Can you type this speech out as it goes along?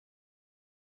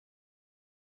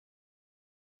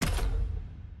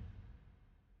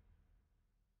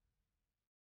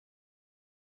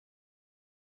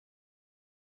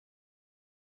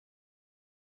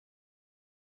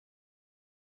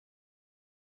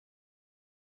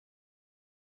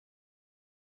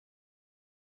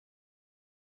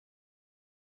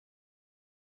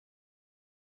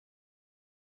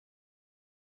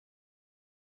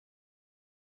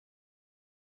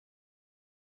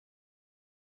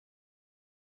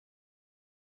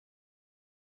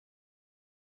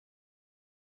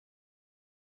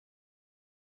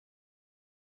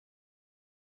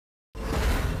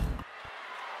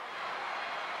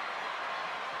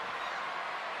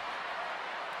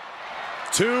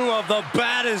Two of the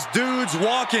baddest dudes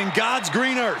walking God's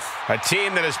green earth. A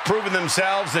team that has proven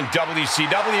themselves in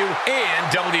WCW and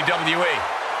WWE.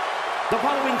 The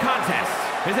following contest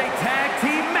is a tag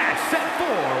team match set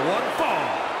for one fall.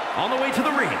 On the way to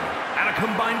the ring, at a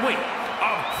combined weight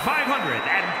of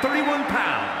 531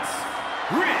 pounds,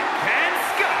 Rick and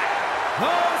Scott,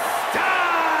 the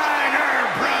Steiner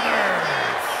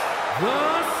Brothers.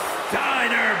 The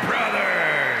Steiner Brothers.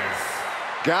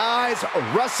 Guys,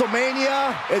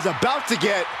 WrestleMania is about to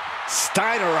get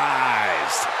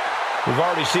Steinerized. We've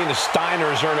already seen the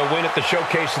Steiners earn a win at the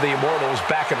Showcase of the Immortals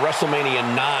back at WrestleMania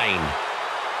 9.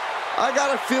 I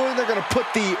got a feeling they're going to put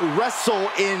the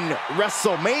wrestle in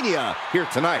WrestleMania here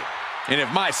tonight. And if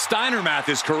my Steiner math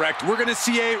is correct, we're going to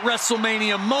see a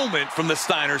WrestleMania moment from the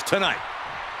Steiners tonight.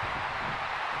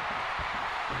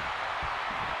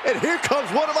 And here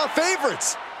comes one of my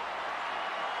favorites.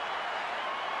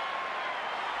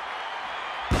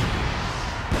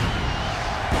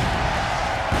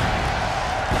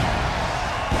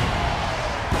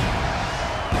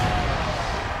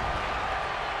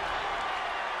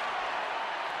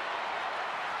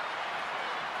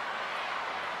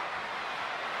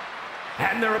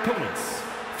 And their opponents,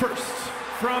 first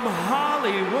from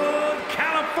Hollywood,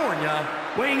 California,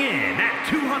 weighing in at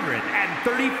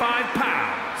 235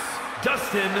 pounds,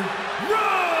 Dustin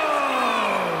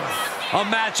Rhodes! A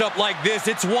matchup like this,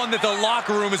 it's one that the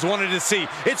locker room has wanted to see.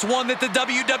 It's one that the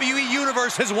WWE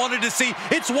Universe has wanted to see.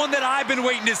 It's one that I've been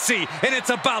waiting to see, and it's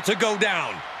about to go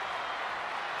down.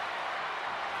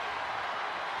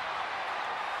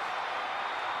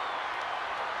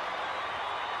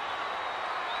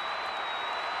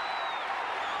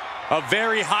 A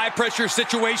very high-pressure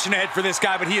situation ahead for this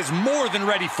guy, but he is more than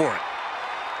ready for it.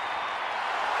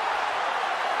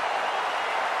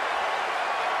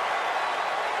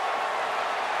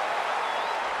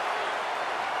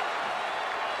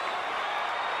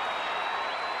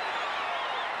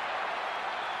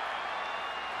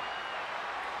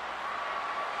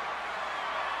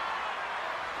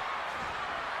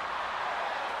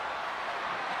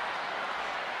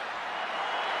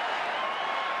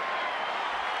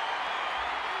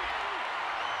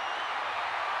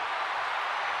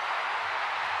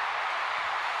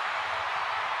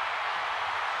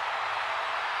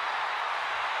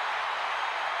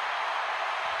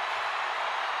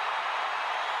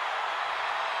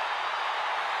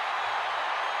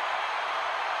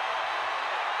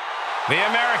 The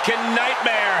American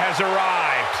Nightmare has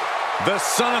arrived. The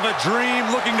son of a dream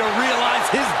looking to realize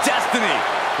his destiny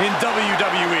in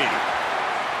WWE.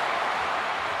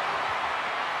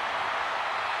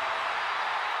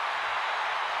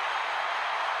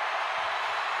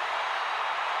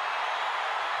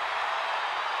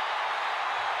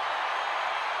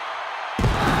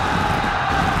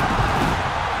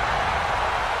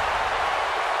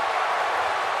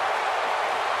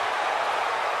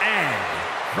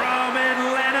 From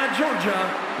Atlanta, Georgia,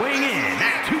 weighing in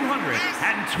at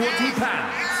 220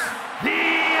 pounds, the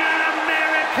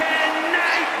American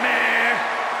Nightmare,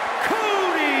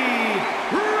 Cody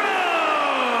Rhodes!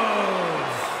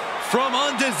 From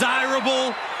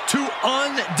undesirable to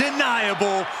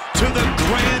undeniable to the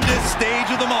grandest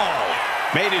stage of them all.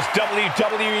 Made his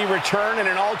WWE return in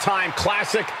an all-time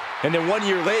classic. And then 1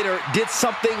 year later, did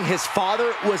something his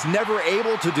father was never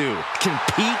able to do.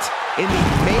 Compete in the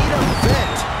main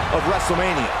event of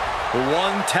WrestleMania.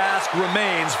 One task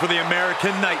remains for the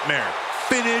American Nightmare.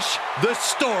 Finish the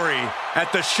story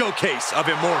at the Showcase of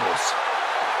Immortals.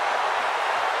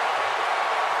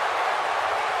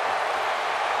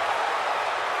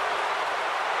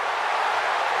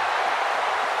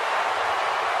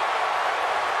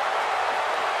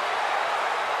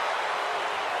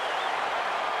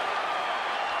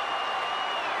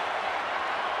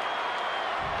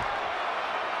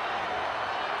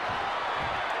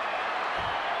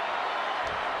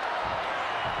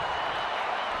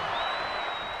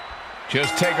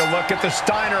 Just take a look at the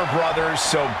Steiner brothers.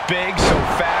 So big, so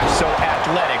fast, so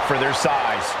athletic for their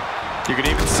size. You could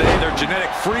even say they're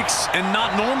genetic freaks and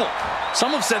not normal.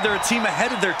 Some have said they're a team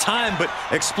ahead of their time, but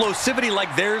explosivity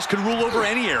like theirs could rule over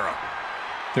any era.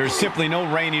 There's simply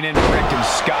no reining in Rick and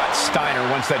Scott Steiner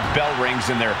once that bell rings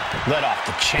and they're let off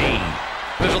the chain.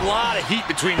 There's a lot of heat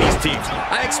between these teams.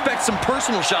 I expect some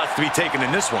personal shots to be taken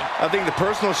in this one. I think the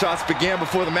personal shots began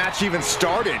before the match even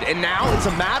started. And now it's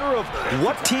a matter of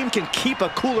what team can keep a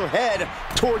cooler head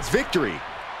towards victory.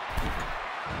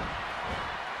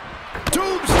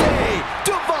 Doomsday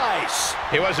Device!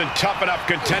 He wasn't tough enough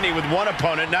contending with one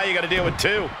opponent. Now you got to deal with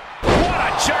two. What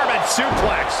a German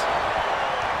suplex!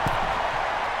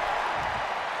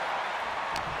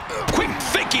 Quick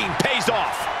thinking pays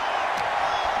off.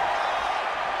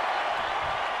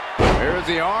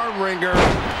 There's the arm wringer,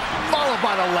 followed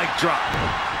by the leg drop.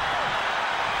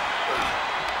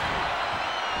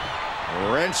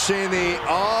 Wrenching the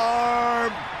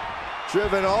arm,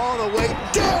 driven all the way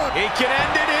down. He can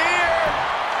end it here.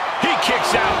 He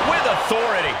kicks out with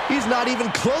authority. He's not even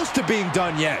close to being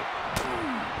done yet.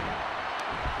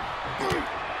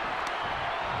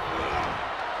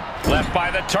 Left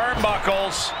by the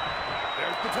turnbuckles.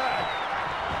 There's the tag.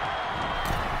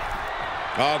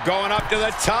 Oh, going up to the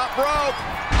top rope.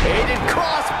 Aided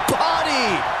cross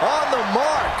body on the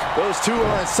mark. Those two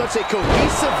are in such a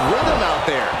cohesive rhythm out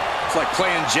there. It's like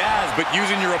playing jazz, but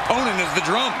using your opponent as the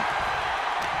drum.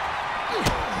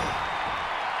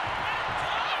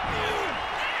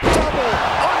 Double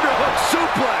underhook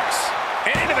suplex.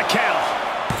 And into the count.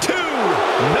 2.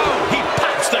 No, he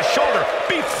pops the shoulder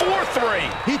before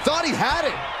 3. He thought he had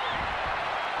it.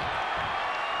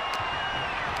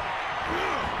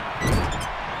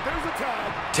 There's a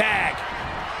tag. Tag.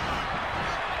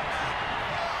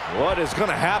 What is going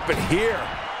to happen here?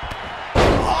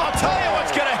 I'll tell you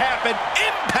what's going to happen.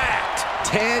 Impact.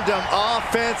 Tandem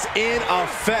offense in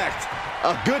effect.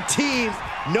 A good team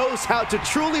knows how to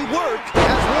truly work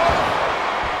as one.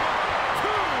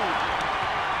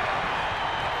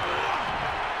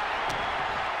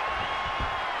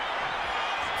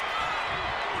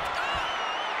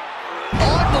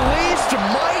 Unleashed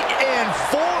might and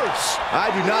force.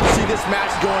 I do not see this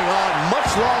match going on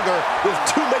much longer with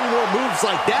too many more moves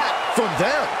like that from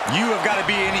them. You have got to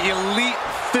be in elite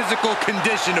physical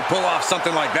condition to pull off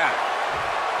something like that.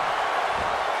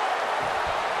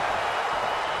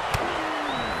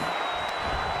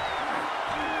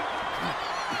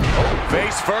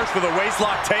 Face first with a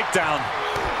waistlock takedown.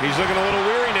 He's looking a little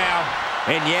weary now.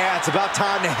 And yeah, it's about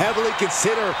time to heavily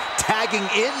consider tagging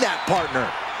in that partner.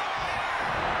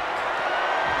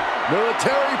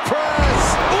 Military press.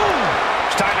 Ooh.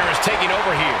 Steiner is taking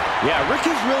over here. Yeah, Rick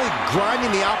is really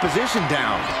grinding the opposition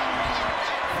down.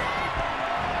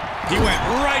 He went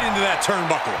right into that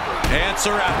turnbuckle.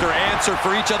 Answer after answer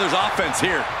for each other's offense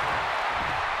here.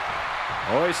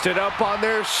 Hoisted up on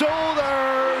their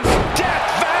shoulders. Death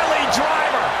Valley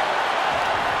driver.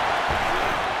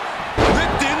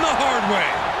 Ripped in the hard way.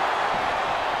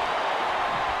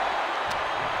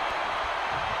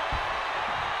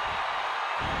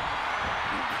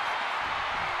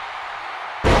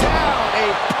 Down,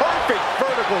 a perfect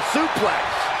vertical suplex.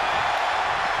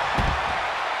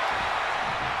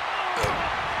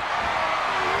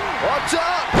 Watch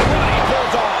out! He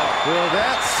pulls off. Will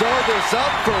that sew this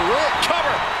up for Rick?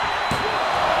 Cover.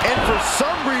 And for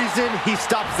some reason, he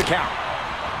stops the count.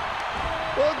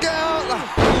 Look out!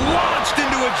 Launched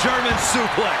into a German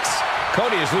suplex.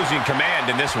 Cody is losing command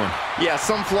in this one. Yeah,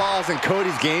 some flaws in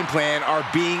Cody's game plan are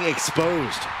being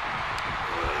exposed.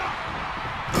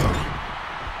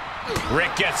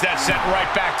 Rick gets that sent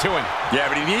right back to him. Yeah,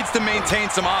 but he needs to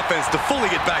maintain some offense to fully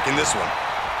get back in this one.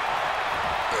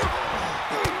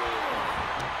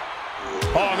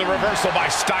 Oh, and the reversal by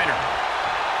Steiner.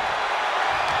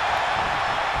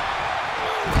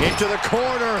 Into the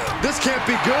corner. This can't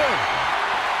be good.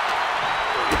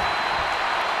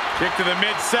 Kick to the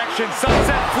midsection,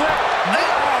 sunset flip.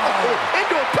 Oh,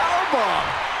 into a powerbomb.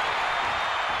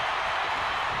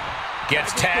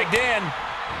 Gets tagged in.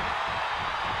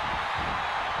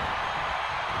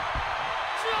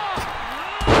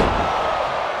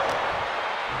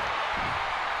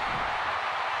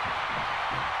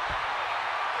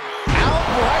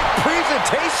 Outright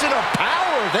presentation of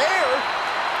power there.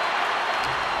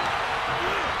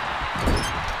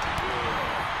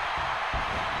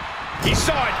 He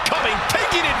saw it coming,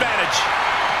 taking advantage.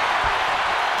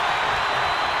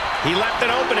 He left an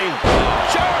opening.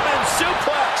 German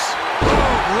suplex.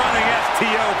 Running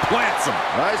FTO plants him.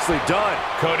 Nicely done.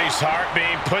 Cody's heart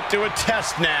being put to a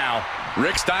test now.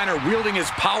 Rick Steiner wielding his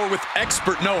power with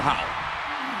expert know-how.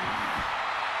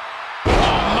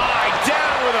 Oh my,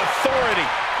 down with authority.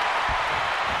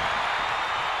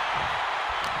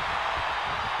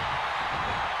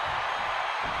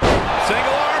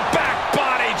 Single arm back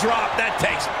body drop. That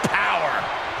takes power.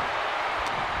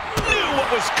 Knew what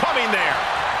was coming there.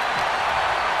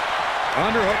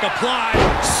 Underhook applied.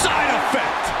 Side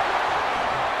effect.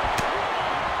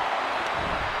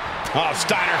 Oh,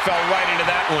 Steiner fell right into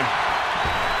that one.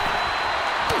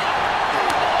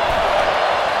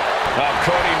 Oh,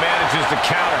 Cody manages to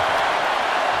counter.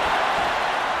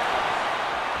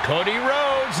 Cody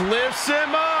Rhodes lifts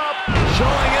him up.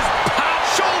 Showing his power.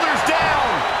 Shoulders down.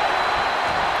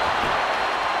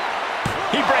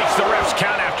 He breaks the ref's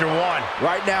count after one.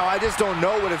 Right now, I just don't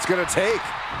know what it's going to take.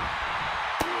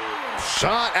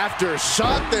 Shot after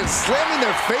shot, then slamming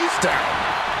their face down.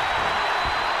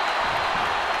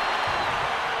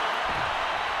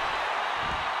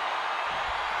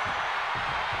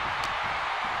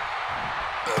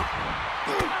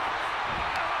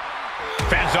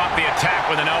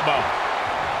 with an elbow.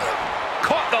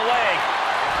 Caught the leg.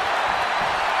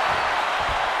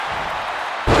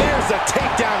 There's a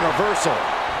takedown reversal.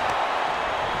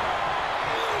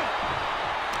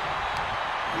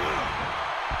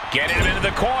 Getting him into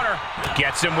the corner.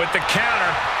 Gets him with the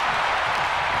counter.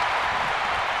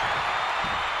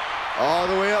 All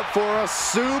the way up for a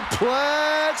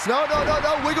suplex. No, no, no,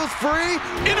 no. Wiggles free.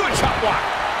 Into a chop block.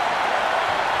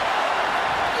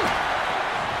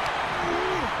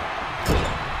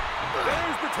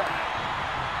 There's the tag.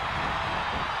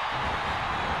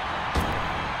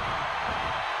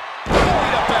 Belly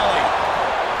to belly.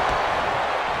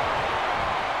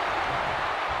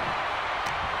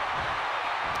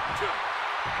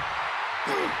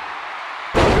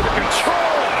 With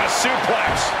control and a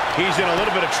suplex. He's in a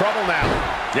little bit of trouble now.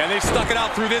 Yeah, they've stuck it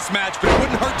out through this match, but it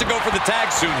wouldn't hurt to go for the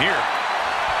tag soon here.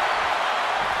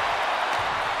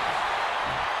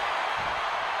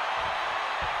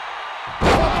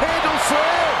 Handle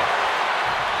slam.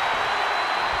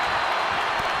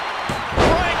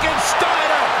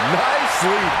 Frankensteiner.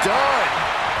 Nicely done.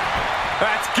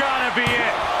 That's gotta be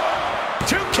it.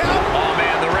 2 count. Oh,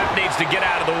 man, the ref needs to get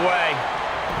out of the way.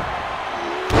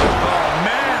 Oh,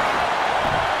 man.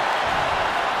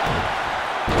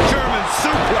 German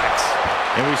suplex.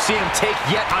 And we see him take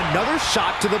yet another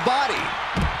shot to the body.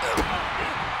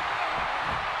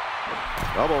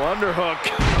 Double underhook.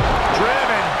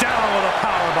 Driven down with a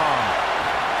powerbomb.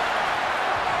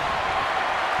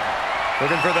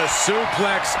 Looking for the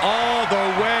suplex all the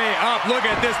way up. Look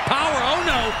at this power. Oh,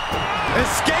 no.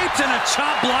 Escapes and a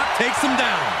chop block takes him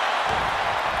down.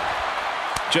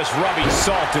 Just rubbing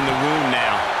salt in the wound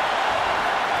now.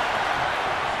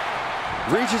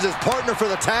 Reaches his partner for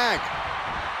the tag.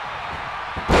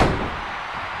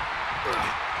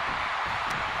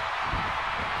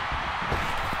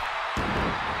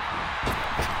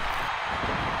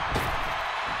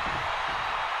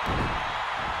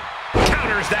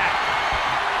 Counters that.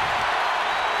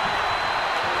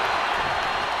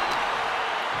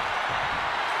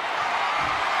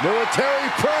 Military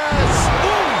press.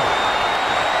 Boom.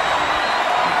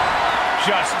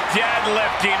 Just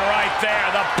deadlifting right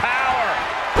there. The power.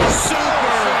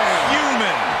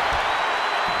 Superhuman.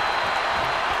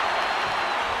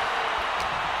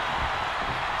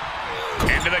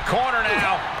 Into the corner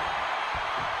now.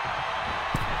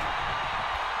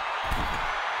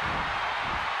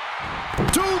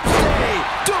 Doomsday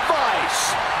device.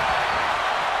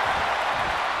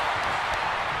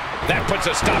 That puts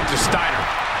a stop to Steiner.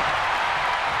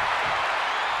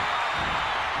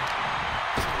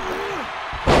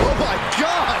 Oh my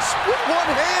gosh, with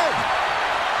one hand.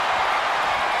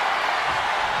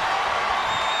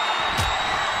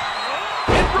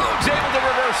 And Rhodes able to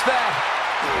reverse that.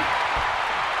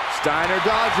 Steiner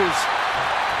dodges.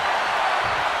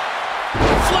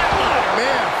 Flatliner.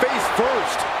 Man, face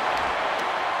first.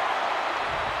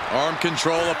 Arm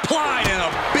control applied and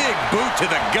a big boot to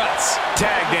the guts.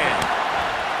 Tagged in.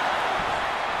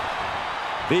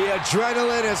 The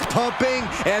adrenaline is pumping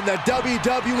and the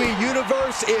WWE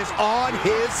Universe is on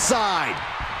his side.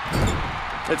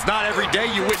 It's not every day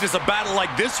you witness a battle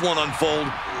like this one unfold.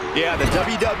 Yeah, the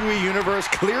WWE Universe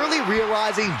clearly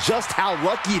realizing just how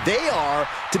lucky they are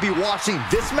to be watching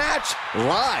this match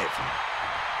live.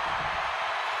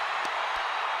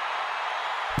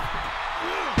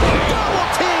 Double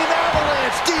team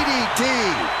avalanche DDT.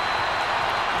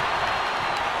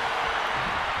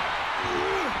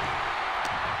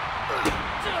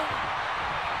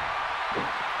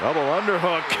 Double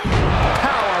underhook.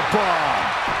 Powerbomb.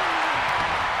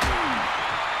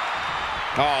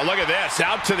 Oh, look at this.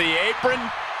 Out to the apron.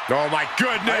 Oh, my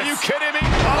goodness. Are you kidding me?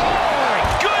 Oh, my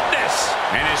goodness.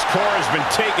 And his core has been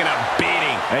taking a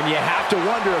beating. And you have to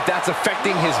wonder if that's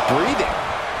affecting his breathing.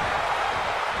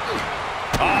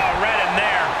 Oh, right in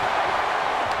there.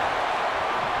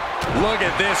 Look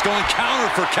at this, going counter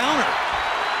for counter.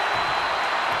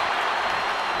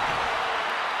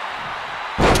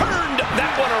 Turned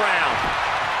that one around.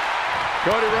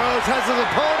 Cody Rhodes has his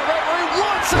opponent right where he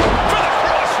wants him. For the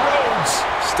crossroads.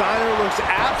 Steiner looks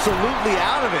absolutely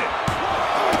out of it.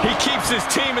 He keeps his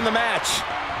team in the match.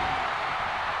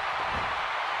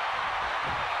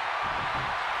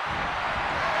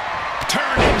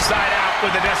 Turned inside out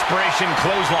with a desperation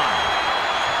clothesline.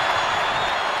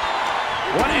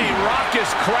 What a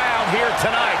raucous crowd here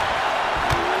tonight.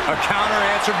 A counter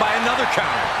answered by another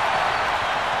counter.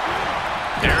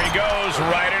 There he goes,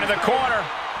 right into the corner.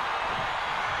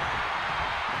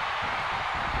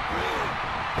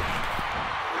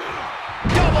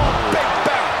 Double big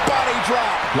back body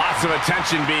drop. Lots of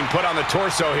attention being put on the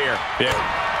torso here. Yeah.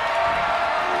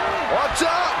 Watch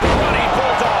out. Running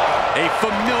bulldog. A A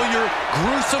familiar,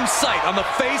 gruesome sight on the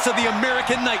face of the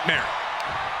American Nightmare.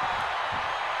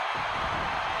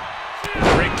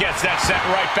 Rick gets that set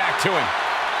right back to him.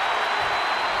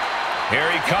 Here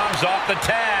he comes off the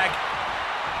tag.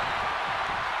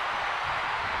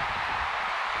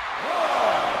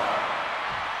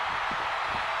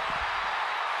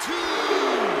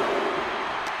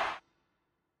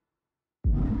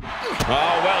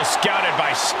 Oh, well scouted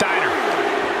by Steiner.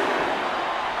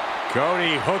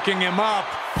 Cody hooking him up.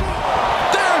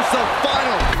 There's the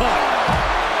final cut.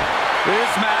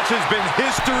 This match has been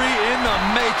history in the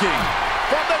making.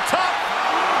 From the top.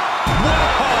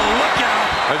 Whoa, look out.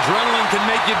 Adrenaline can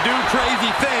make you do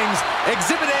crazy things.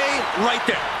 Exhibit A right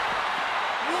there.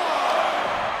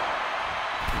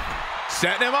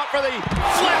 Setting him up for the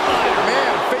flatliner.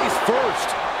 Man, face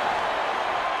first.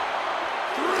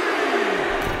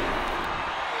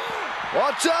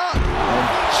 Watch out. And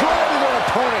driving their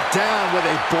opponent down with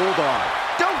a bulldog.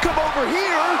 Don't come over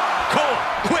here. Cole,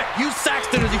 quick, use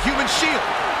Saxton as a human shield.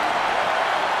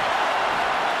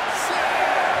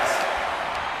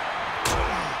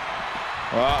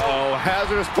 Uh-oh,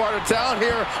 hazardous part of town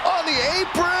here on the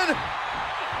apron.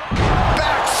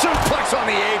 Back suplex on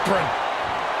the apron.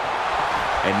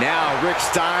 And now Rick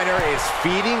Steiner is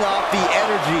feeding off the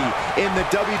energy in the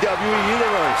WWE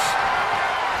Universe.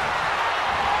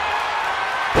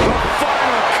 The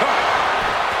final cut.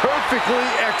 Perfectly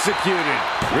executed.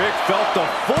 Rick felt the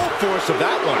full force of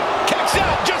that one. Kicks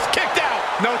out, just kicked out.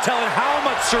 No telling how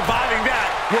much surviving that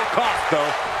will cost,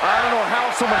 though. I don't know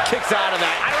how someone kicks out of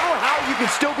that. I don't know how you can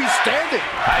still be standing.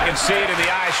 I can see it in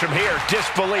the eyes from here.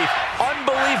 Disbelief.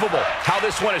 Unbelievable how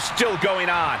this one is still going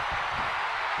on.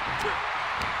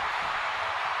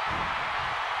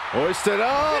 Hoisted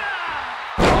up.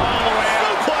 All the way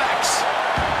out. Suplex.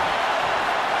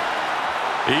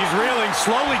 He's reeling,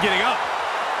 slowly getting up.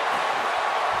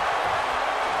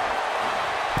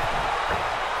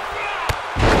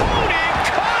 Cody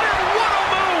caught him. What a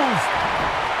move.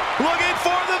 Looking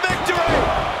for the victory.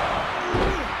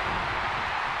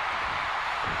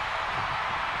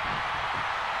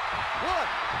 One.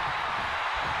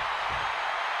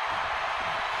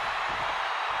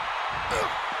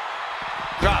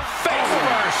 Face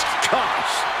first.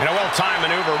 Gosh. And a well-timed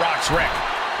maneuver rocks Rick.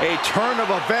 A turn of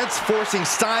events forcing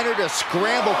Steiner to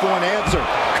scramble for an answer.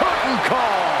 Curtain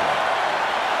call.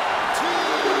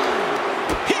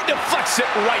 He deflects it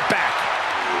right back.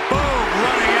 Boom,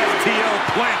 running STO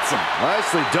plants him.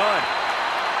 Nicely done.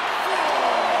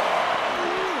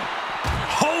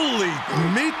 Holy,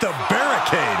 meet the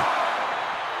barricade.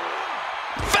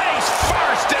 Face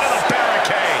first into the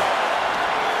barricade.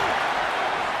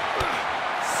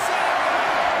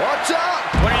 Watch out.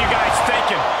 What are you guys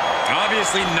thinking?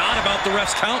 Obviously not about the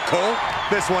ref's count, Cole.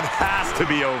 This one has to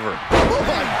be over. Oh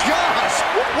my gosh.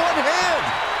 With one hand.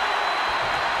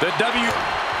 The W.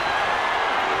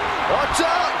 Watch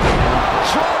out.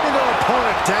 Driving their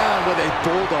opponent down with a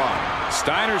bulldog.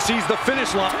 Steiner sees the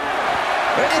finish line.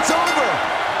 And it's over.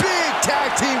 Big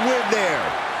tag team win there.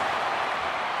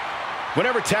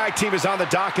 Whenever tag team is on the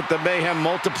docket, the mayhem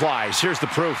multiplies. Here's the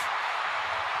proof.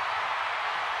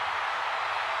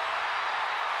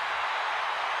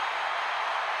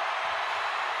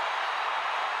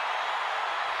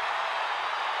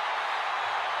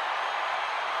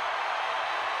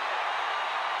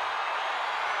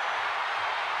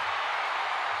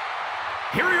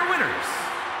 Here are your winners,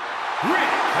 Rick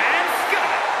and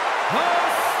Scott, the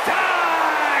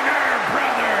Steiner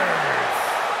Brothers.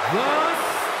 The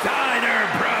Steiner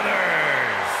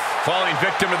Brothers. Falling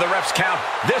victim to the ref's count,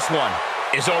 this one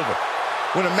is over.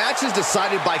 When a match is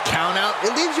decided by countout,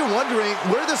 it leaves you wondering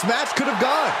where this match could have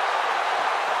gone.